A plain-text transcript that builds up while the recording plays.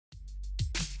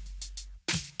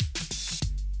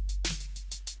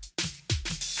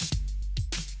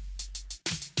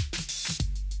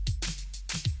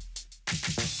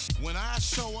When I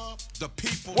show up, the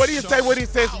people What do you show say? What he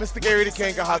says, out. Mr. Gary, the What do you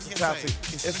king say? of What do you hospitality?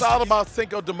 say? It's all about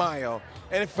Cinco de Mayo.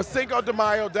 And for Cinco de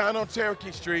Mayo down on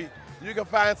Cherokee Street, you can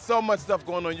find so much stuff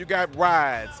going on. You got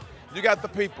rides, you got the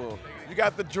people, you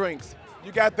got the drinks,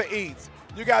 you got the eats,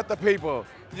 you got the people,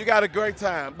 you got a great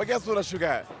time. But guess what else you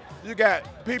got? You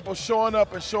got people showing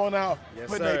up and showing out,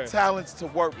 putting their talents to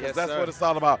work, because that's what it's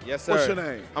all about. Yes, sir. What's your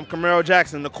name? I'm Camaro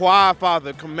Jackson, the Quad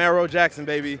Father, Camaro Jackson,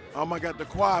 baby. Oh my God, the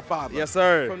Quad Father. Yes,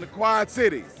 sir. From the Quad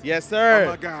Cities. Yes, sir. Oh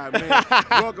my God, man.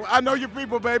 Welcome. I know your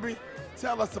people, baby.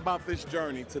 Tell us about this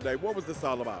journey today. What was this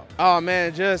all about? Oh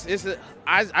man,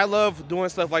 I love doing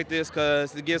stuff like this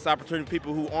because it gives the opportunity to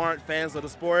people who aren't fans of the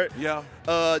sport,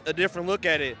 a different look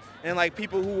at it. And like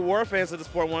people who were fans of the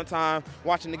sport one time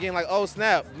watching the game, like, oh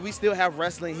snap, we still have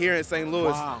wrestling here in St.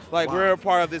 Louis. Wow. We're a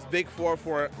part of this big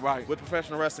forefront Right. with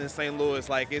professional wrestling in St. Louis.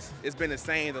 Like it's been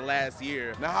insane the last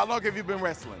year. Now, how long have you been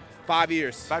wrestling? 5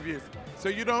 years. 5 years. So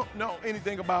you don't know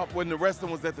anything about when the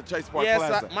wrestling was at the Chase Park Yes,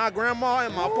 Plaza? my grandma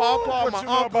and my pawpaw, what my you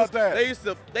know uncles, about that?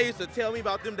 they used to tell me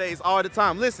about them days all the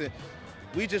time. Listen,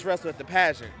 we just wrestled at the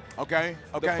pageant. Okay.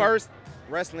 The first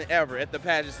wrestling ever at the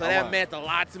pageant. So that wow. meant a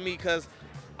lot to me because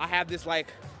I have this like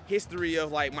history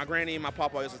of like my granny and my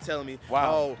papa used to tell me,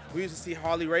 wow. oh, we used to see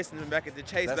Harley racing them back at the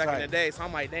Chase back in the day. So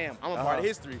I'm like, damn, I'm a part of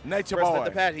history. Nature Wrestling boy. at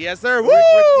the pageant. Yes, sir. Woo!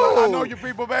 I know your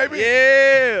people, baby.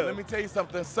 Yeah. Let me tell you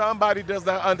something. Somebody does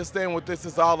not understand what this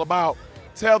is all about.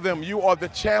 Tell them you are the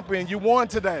champion. You won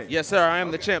today. Yes, sir. I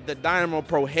am the champ, the Dynamo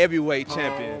Pro Heavyweight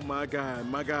Champion. Oh, my God.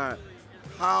 My God.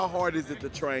 How hard is it to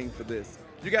train for this?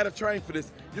 You got to train for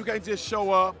this. You can't just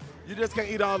show up. You just can't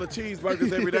eat all the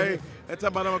cheeseburgers every day and tell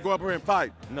me I'm going to go up here and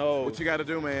fight. No. What you got to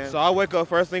do, man? So I wake up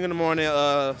first thing in the morning,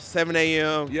 7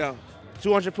 a.m. Yeah.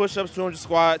 200 push-ups, 200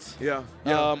 squats. Yeah.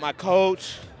 I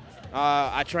coach.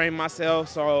 I train myself,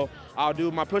 so I'll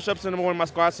do my push-ups in the morning, my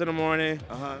squats in the morning.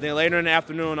 Then later in the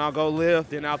afternoon, I'll go lift.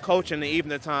 Then I'll coach in the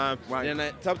evening time. Right.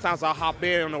 Then sometimes I'll hop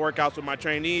in on the workouts with my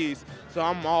trainees. So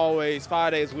I'm always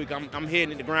 5 days a week. I'm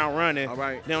hitting the ground running. All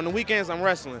right. Then on the weekends, I'm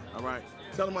wrestling. All right.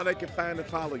 Tell them how they can find and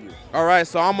follow you. All right,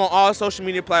 so I'm on all social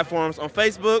media platforms. On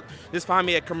Facebook, just find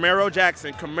me at Camaro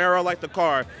Jackson. Camaro like the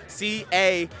car.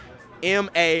 C-A-M-A-R-O,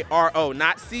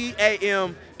 not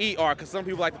C-A-M-E-R, because some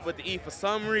people like to put the E for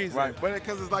some reason. Right, but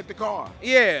because it's like the car.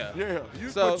 Yeah. Yeah,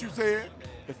 So- what you said.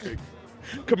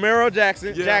 Camaro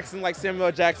Jackson, Yeah. Jackson like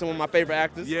Samuel Jackson, one of my favorite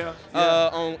actors. Yeah.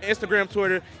 On Instagram,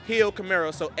 Twitter, Heel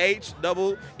Camaro, so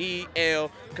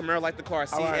H-E-E-L, Camaro like the car,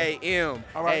 C-A-M-A-R-O,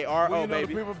 Well, you know,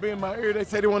 baby. the people be in my ear, they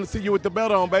say they want to see you with the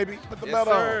belt on, baby. Put the belt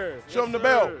sir. on. Show them the Yes,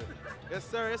 belt. sir. Yes,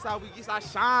 sir. It's our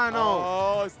shine on.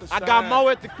 Oh, it's the I shine. got Mo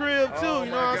at the crib, too. Oh, you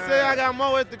know my what I'm God. saying? I got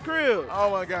Mo at the crib. Oh,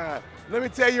 my God. Let me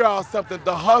tell you all something.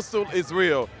 The hustle is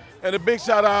real. And a big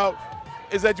shout out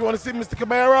is that you want to see Mr.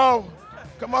 Camaro?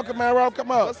 Come on, Camaro, come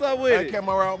on. What's up with Hey, it?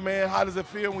 Camaro, man, how does it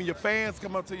feel when your fans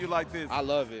come up to you like this? I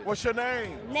love it. What's your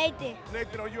name? Nathan.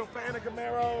 Nathan, are you a fan of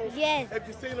Camaro? Yes. Have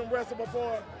you seen him wrestle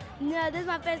before? No, this is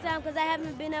my first time because I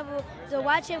haven't been able to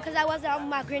watch him because I wasn't at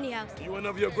my granny house. You went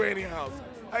over your granny house.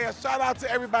 Hey, a shout out to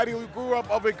everybody who grew up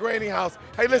over at granny house.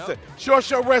 Hey, listen, show us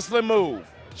your wrestling move.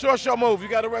 Show us your move. You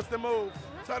got a wrestling move?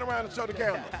 Turn around and show the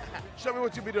camera. Show me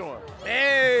what you be doing.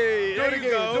 Hey, Do it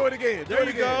again. Do it again. There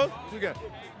you go. Do it again.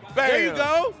 Bam. There you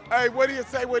go. Hey, what do you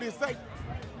say? What do you say?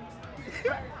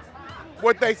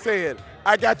 What they said.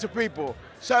 I got your people.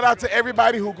 Shout out to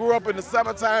everybody who grew up in the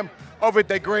summertime over at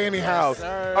their granny house.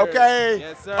 Sir. Okay?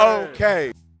 Yes, sir.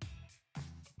 Okay.